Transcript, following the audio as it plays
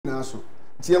nyina so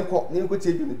tie nko ne nko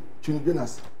tie Twene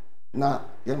Jonas na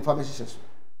yemfa be hyehyɛ so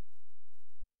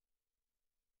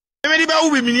Emedi ba wo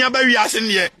bibini aba wi ase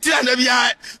ne ti na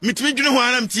bia mitimi dwene ho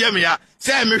anam tie me ya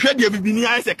se me hwɛ de bibini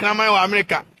ayi se kraman wɔ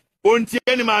America ontie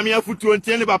ni maame afutu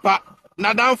ontie ni papa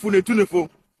na danfo ne tunefo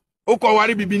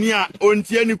okɔware bibini a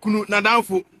ontie ni kunu na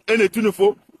danfo ene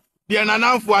tunefo de na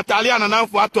nanfo atale na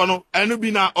nanfo atɔ no enu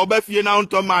bi na ɔbafie na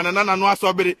ntɔ ma na no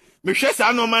asobere me hwɛ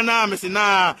sa no ma na me se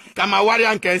na kama ware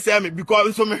ankense me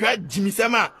because so me hwɛ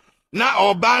jimisɛm a na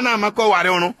ɔba na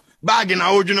makɔware no bag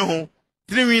na odwene ho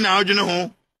triwi na odwene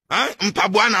ho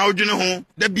mpaboa na odwene ho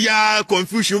da bia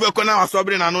confusion we ko na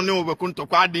asobere na no ne wo be ko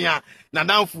ntɔkwa aden a na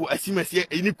danfo asimasie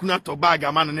eni kuna to bag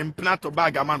ama no ne mpena to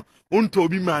bag ama no onto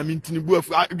obi ma mi ntini bu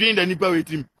afu adwen da nipa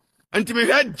wetrim anti me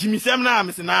hwɛ jimisɛm na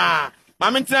me se na ma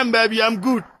me ntram baby I'm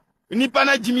good nipa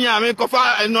na jimi a me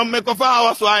kofa no me kofa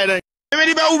awo so ayere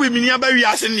emedi ba wo bibini aba wi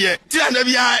ase ne ti na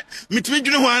bia mitimi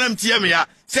dwene ho anam tie me ya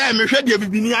se me hwɛ de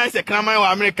bibini ayi se kraman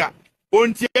wɔ America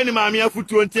ontie ni maame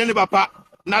afutu ontie ni papa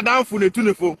na danfo ne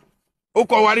tunefo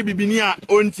okɔware bibini a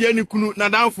ontie ni kunu na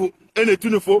danfo ene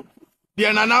tunefo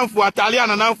de na nanfo atale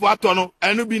na nanfo atɔ no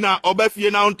enu bi na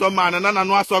ɔbafie na ntɔ ma na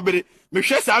no asobere me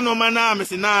hwɛ sa no ma na me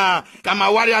se na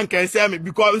kama ware ankense me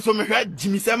because so me hwɛ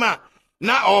jimisɛm a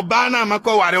na ɔba na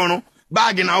makɔware no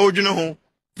bag na odwene ho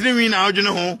triwi na odwene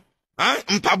ho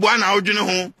mpaboa na odwene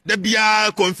ho da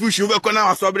bia confusion we ko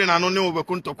na asobere na no ne wo be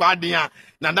ko ntɔkwa aden a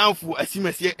na danfo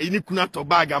asimasie eni kuna to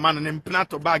bag ama no ne mpena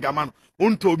to bag ama no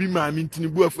onto obi ma mi ntini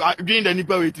bu afu adwen da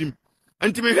nipa wetrim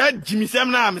anti me hwɛ jimisɛm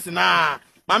na me se na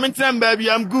ma me ntram baby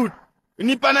I'm good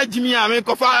nipa na jimi a me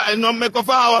kofa no me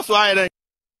kofa awo so ayere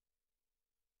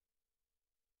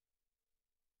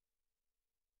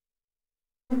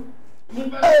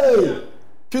Hey,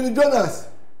 Twene Jonas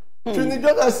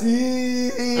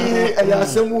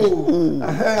asemu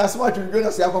asema Twene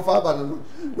Jonas yakofa aba no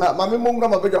na ma me monga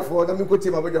ma bedwafo na me koti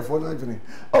ma bedwafo na dwene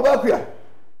obakuya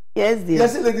yes dear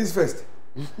yes ladies first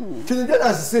Twene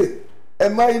Jonas say e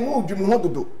mai mu dwum ho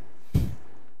dodo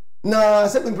na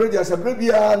se bin predia se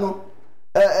brebia no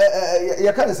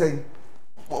ya kan say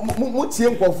mu tie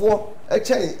nkofo e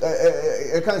chen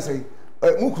e kan say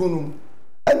mu krunu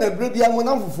ana brebia mo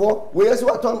na fofo we yeso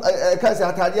aton kan say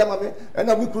atade ama me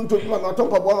ana mu krunu to ma aton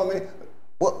pabo ama me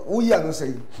wo yi anu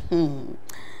say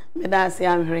me da se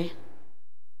anhwe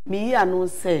me yi anu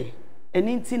say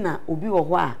eni ntina obi wo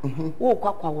ho a wo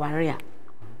kwakwaware a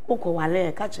wo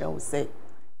kwaware ka kire wo say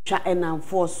twa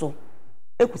enamfo so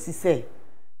ekusi say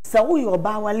sa wo yo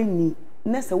ba wale ni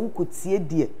na sa wo kotie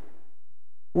die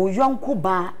wo yonko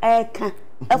ba eka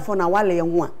efo na wale ye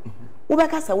ho a wo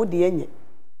beka sa wo de enye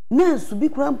na nsu bi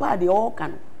krampa de o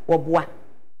kan wo boa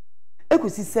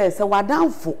ekusi say sa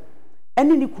wadanfo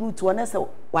ene ni kuru to na sa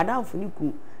wadanfo ni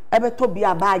kuru ebeto bi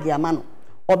a bag ama no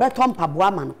obeto mpaboa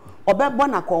ama no obebo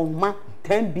na konhoma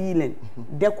 10 billion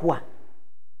dekwa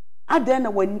aden na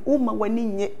wani uma wani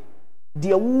nye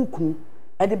de awuku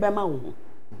ede be ma wo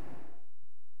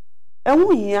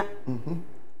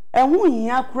ehun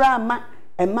hia kura ma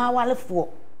ema walefo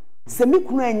se mi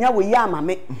kunu anya wo ya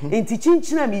amame enti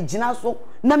chinchina mi gina so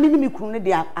na mi ni mi kunu ne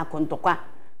de akontokwa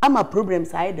ama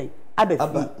problems aiden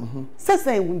abafi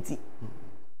sesa ewunti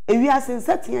ewi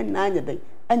asensaten na anya den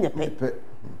anya pe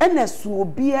ena su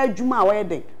obi adwuma a wo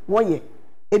den wo ye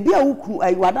ebi a wukunu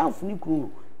ayi wadanfo ni kunu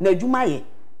na adwuma ye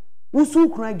wusu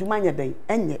kunu adwuma anya den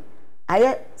enye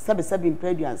aye sabe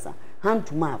impeduansa hand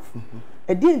to mouth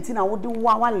edi enti na wo de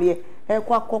wawale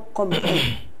ekwa kokkom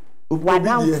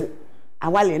wadanfo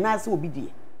awale na ase obi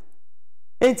die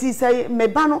enti say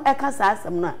meba no ekasa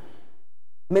asem na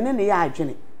mene ne ya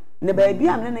adwene ne ba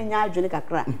bia mene ne nya adwene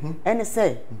kakra ene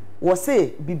say wo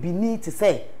say bibini te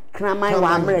say kraman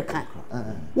wa America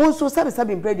won so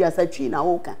sabe impeduansa twi na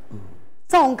wo ka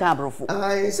sa on ka abrofo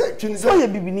say Twene so ye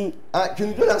bibini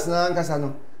Twene Jonas na nkasa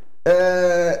no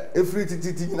efri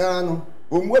tititi na no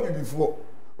omwa bibifo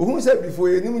ohun se bifo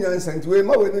ye nim nyansanti we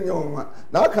ma we no nyonwa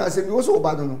na aka se bi wo so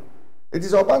oba no it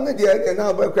is oba ne de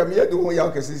na ba kwa me ye de ho ya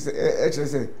okese e kire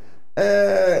se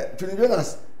Twene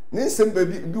Jonas ni semba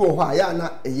bi wo ho aya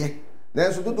na eye na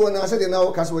enso dodo na se de na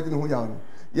wo kasa we de ho ya no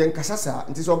ye nkasa sa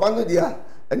nti so oba no de a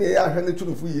ene ye ahwe ne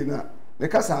tunufu yi na ne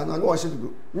kasa no wo hye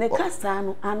dodo ne kasa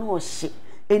no anu wo hye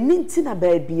eni nti na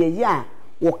ba bia ye a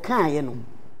wo kan ye no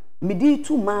midi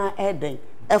tu ma eden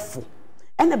efo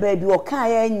ena ba bi wo kan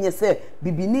ye nye se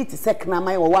bibini ti se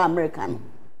knaman wo America no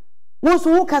wo so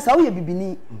wo kasa wo ye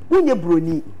bibini wo nye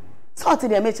broni sort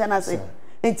de mecha na se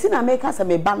enti na me kasa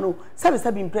me ba no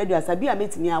sabe impredu asabi a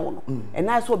metini awo no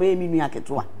ena so be mi nua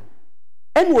ketewa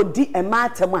ena odi ema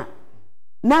atem a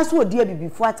na so odi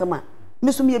abibifo atem a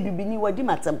me so me bibini wadi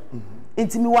matem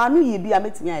enti mi wa anu ye bi a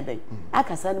metimi adan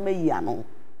akasa no mayi ano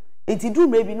enti duru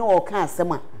me bi no o ka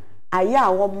asem a aya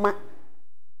a wo ma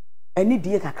ani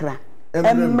die kakra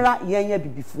emra yenya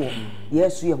bibifo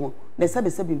yesu ye ho na sebe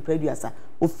mpraduasa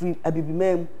ofri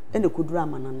abibimam ene koduru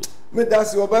amanane me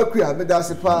dase obakua me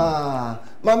dase pa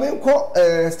ma me nko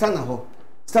stana ho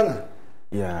stana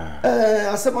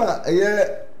asema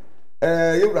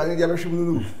yewura ne dia behwem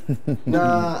nunu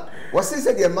na wase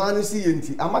se de ma no si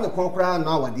yenti ama ne konkora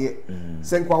na awade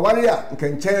se nkwa ware a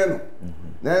nkenchen no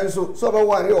na nso so ba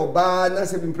ware oba na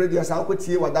se mpraduasa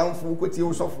akotie wadamfo akotie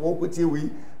usofo akotie wi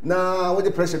na wo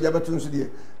de pressure bia beto nso de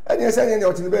ene ese ne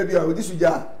otine ba bia odi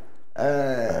suja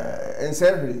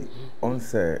enserve on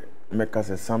say make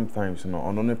us sometimes no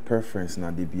on no preference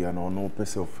na de bia no no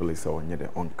person feel say onye de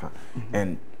onka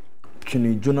and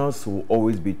Twene Jonas will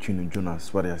always be Twene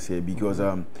Jonas, what I say, because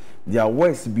their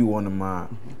words be one ma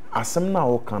asem na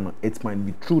oka it might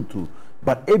be true too,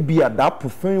 but it be that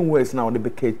profane words now they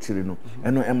be catching no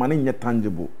and no emane nye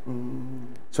tangible.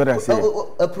 So that I say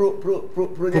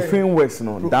profane words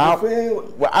no that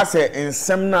what I say in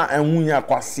semna enwunya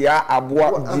kwasia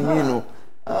aboa dimi no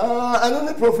I don't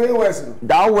need profane words no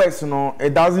that words no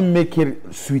it doesn't make it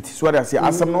sweet. So what I say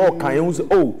asem na oka you say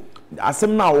oh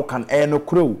asem na wo kan no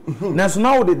crow na so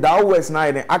na wo de da words na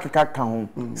ene akeka ka ho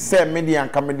say media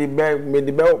and comedy be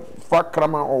for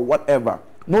krama or whatever.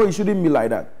 No, it shouldn't be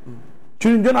like that.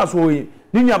 Twene Jonas wo ni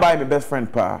nua buy my best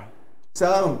friend pa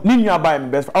so ni nua buy my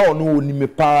best oh no ni me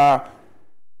pa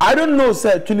I don't know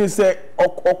say Twene say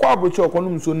okwa abrochi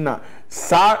okonum so na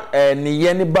sa ni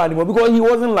ye ni ba ni because he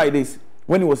wasn't like this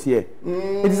when he was here.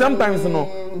 It is sometimes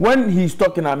when he's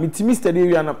talking at me Mr.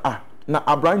 Area na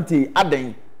abranti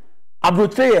aden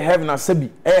abrotre heaven asabi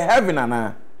heaven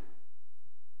ana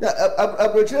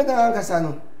abrotre na kasa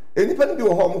no enipa no bi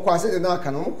wo ho mo kwa ase na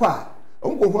aka no mo kwa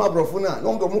onko hu abrofo na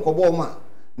no mo ko bo ma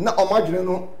na o madwene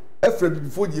no afra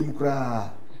bibifo die mu kra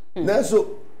na so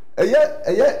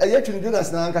eye Twene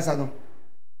Jonas na kasa no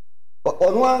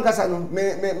onu an kasa no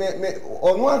me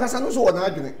onu an kasa no so wo na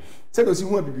adwene se do si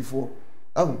hu abibifo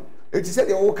ahu eti se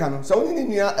de wo ka no so oni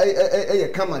ni nua eye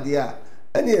kama de a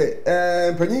ene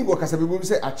panyin go kasa bebo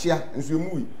se achia nso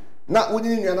emu na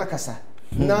woni nua na kasa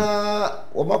na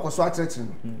wo makoso atrechire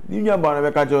ni nua ba na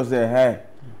be ka cho say hey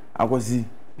akosi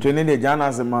Twene de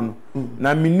Jonas man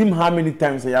na minim how many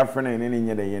times ya friend ene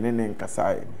nye de yene ne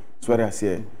nkasa so what I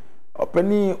say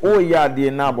opani o ya de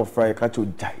na abofra ka cho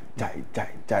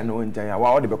jai no njai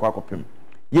wa o de be kwa kopem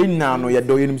ye na no ye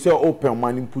do yenim say open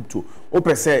man puto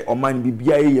open say o man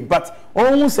bibia ye but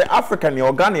on say African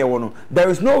e Ghana ye wono there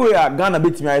is no way Ghana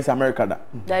betimi is America da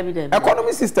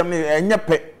economy system ni enye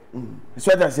pe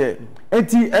so that say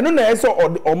enti eno na eso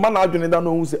o man adwene da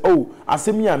no say oh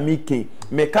asemi a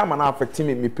me come na affect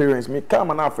me parents me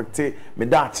come na affect me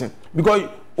datin because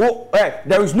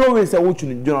there is no way say what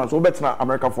Twene Jonas so better na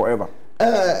America forever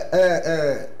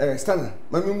Stana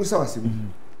mami musa wasem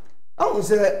I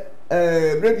say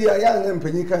Brebia ya na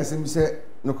mpanyin kan sem se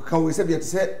no kan we se bi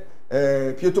se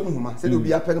Pieto Muhuma se do bi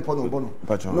apɛ no pono bono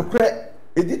no kra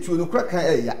editu no kra kan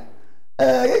ya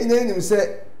ye ina nim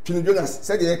se Twene Jonas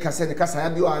se de ka se ne kasa ya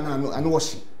bi wa na ano wo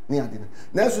hye ne ade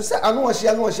na so se ano wo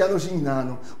hye nyina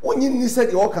no onyi ni se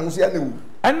de wo kan so ya na wu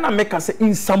and make us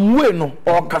in some way no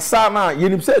or kasa na ye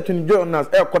nim se Twene Jonas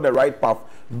call the right path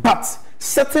but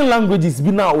certain languages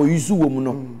bi na o use wo mu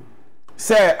no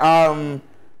say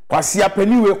kwasia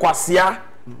peniwe kwasia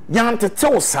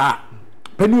yantete sa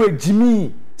peniwe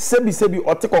jimi sebi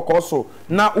otekokoso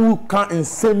na u kan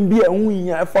nsem bi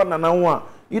enwunya efo na ho a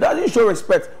you doesn't show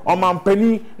respect o man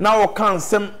pani na o kan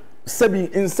nsem sebi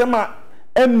nsem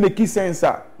a make sense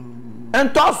a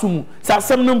ento asum sa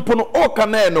asem no mpo no o kan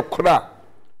na no kra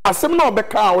asem na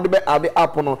obeka wo de be ade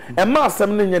app no e ma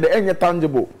asem no nye de enye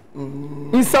tangible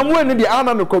in some way the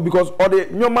ana no because or the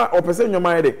nyoma or person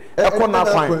nyoma de na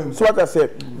fine so what I say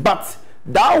but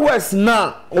that was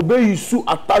now obey you su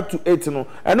attach to it no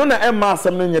and no na emma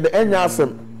asem no nye de enya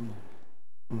asem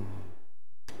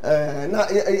na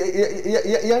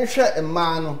ye hwe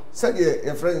emma no said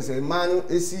your friends emma no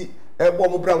esi ebo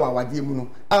mo bra wa wade mu no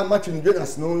ama Twene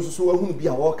Jonas no so ahunu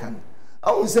bia wo kan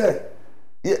I say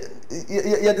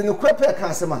ye de no kwape ka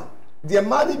asema the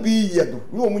money be yedo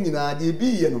no mu nyina de bi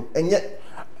ye no enye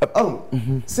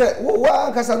say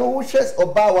wa kasa no wo hwes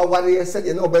oba wa ware se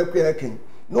de no oba kwa ken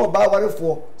no oba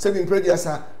warefo se bi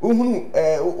producer uhunu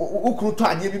ukuru to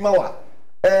ade bi ma wa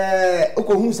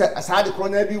ukohun se asade kro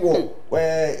na bi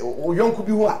wo yonku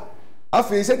bi ho a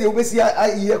afi se de obesi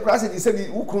aye kra se de se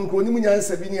bi ukuru kro ni mu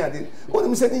nyansa bi ni ade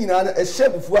onim se ni nyina na ehye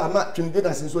bufu ama Twene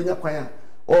Jonas nso nya kwan a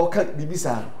o kan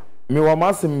bibisa me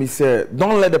was me say,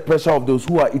 don't let the pressure of those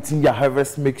who are eating their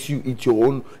harvest makes you eat your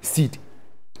own seed.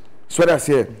 So that's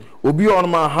here. Obi on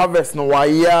my harvest no why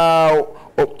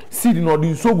seed no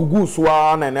do so gugu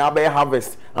swan and I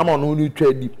harvest. I'm on only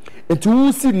trade. And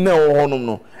to seed no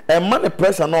no. And man the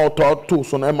pressure no to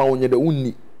so na ma onye the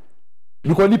unni.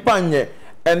 Because ni panye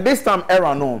and this time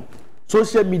era no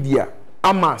social media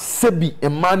ama sebi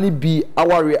and money be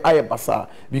our ayabasa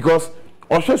because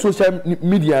also social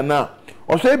media now.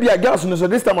 Also be a gas no so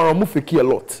this time around move fake a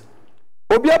lot.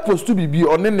 Obi a post to be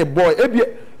on any boy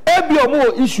ebi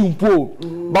omo issue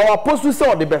mpo but wa post to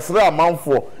say the best amount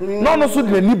for no so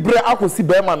the ni bre akosi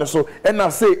be ma no so and I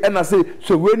say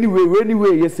so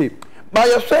anyway you say but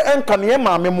you say enkan ye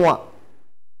ma me mo a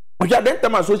o ja den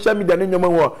time social media no nyoma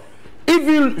ho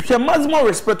even she maximum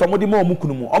respect omodi ma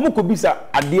omukunu mu omuko bisa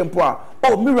ade mpo a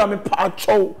o mira me pa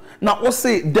chow na o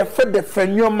say the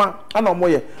nyoma ana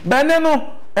omoye bene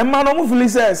no emma no mo feel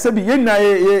say bi ye na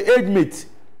age mate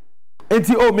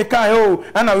enti o me kan o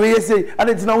ana we say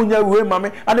adentina wunya we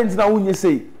mame adentina wunye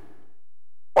say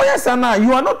oh yes na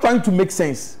you are not trying to make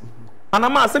sense and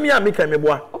am asem ya make me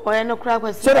boa oh ya no kra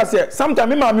kwesi so that's it sometimes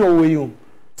me mame o we you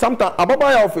sometimes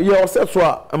ababa ya of your set so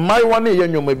my one ye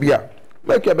nyoma bia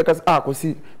make you because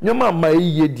akosi nyoma ma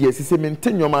ye die sise me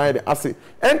nte nyoma ya de ase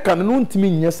enka no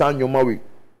ntimi nye sa nyoma we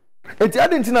enti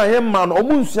adentina ye ma no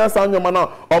omu nsua sa nyoma na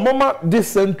omoma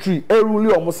this century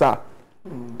eruli omusa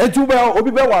enti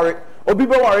obi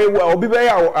be ware well obi be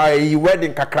ya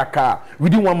wedding kakraka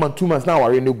within 1 month 2 months now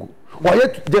are nego why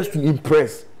just to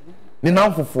impress the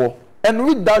now for and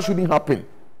with that shouldn't happen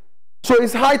so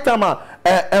it's high time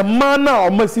a man now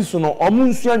or mercy so no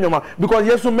omunsu anyoma because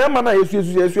yes so man na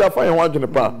yesu afan one jene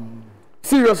pa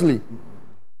seriously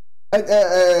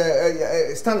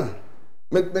Stana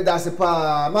me da se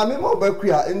pa ma me mo ba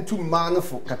kua into man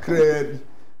for kakra bi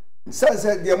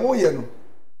say de mo ye no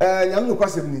nyam no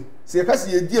kwasem ni se ye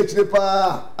kase ye di akire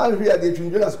pa ahwe ya de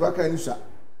Jonas kwa kan ni sha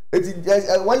eti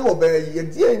why wo ba ye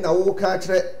di na wo ka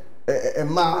kire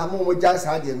ma mo ja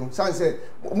sa de no san se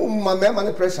ma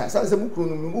ne pressure san se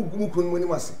mukunu ni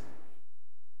mase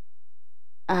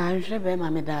ahwe be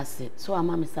ma me da se so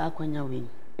ama me sa akwanya we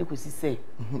ekusi se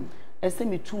ese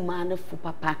me tu ma ne fu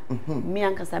papa me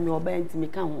ankasa me oba enti me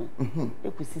ka ho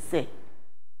ekusi se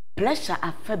pressure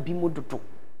afa bi mododo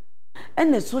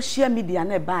ene social media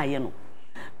na ba ye no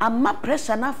ama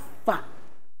pressure na fa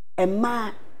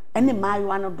ema ene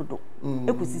maayo ano dodo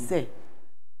ekusi se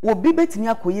obi betimi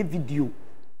akoye video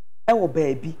e wo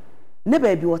baabi ne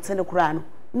baabi wote ne kura no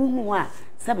hu a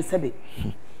sebe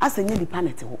asenye di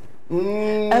planet ho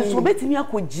enso betimi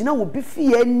akogina obi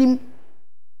fie anim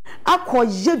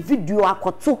akoye video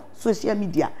akoto social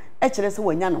media e kire se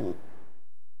wanya no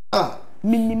ho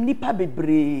minim nipa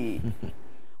bebre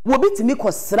wo betimi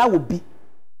kosra obi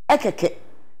ekeke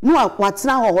no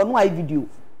akwatena ho no ai video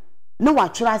no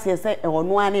watwura se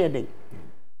ono ane eden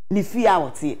ni fie a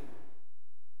wote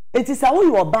eti sa wo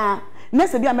yo ba na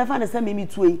se bia mefa na se me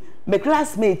tuei me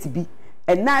classmate bi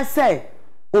and na say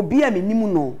obi a menimu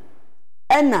no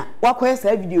ena wakoye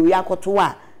sa video ya akoto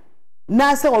a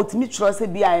na se otimi twro se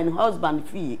bia en husband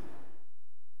fie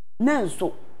na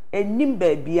nso enim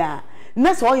ba bia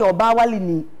na se wo yo ba wale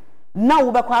ni na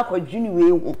wo be kwa akwadwini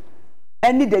we hu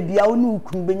eni da bia onu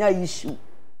ukun benya issue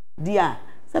dia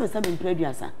sebe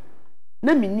mpreduasa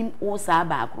na minim wo sa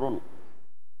ba akro no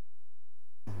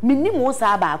minim wo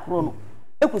sa ba akro no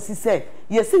ekosi se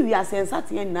yesi wi asensa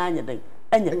te na anya den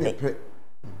enye pe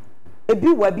ebi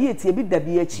wa bi eti ebi da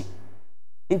bi achi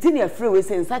enti ne afre we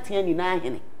sensa te ni na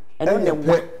ahene eno ne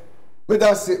wa me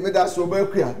da se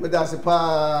obakua me da se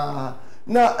pa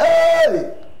na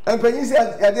empanyi se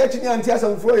ya de achi ni anti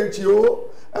asamfo echi o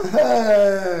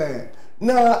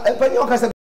na empanyi okasa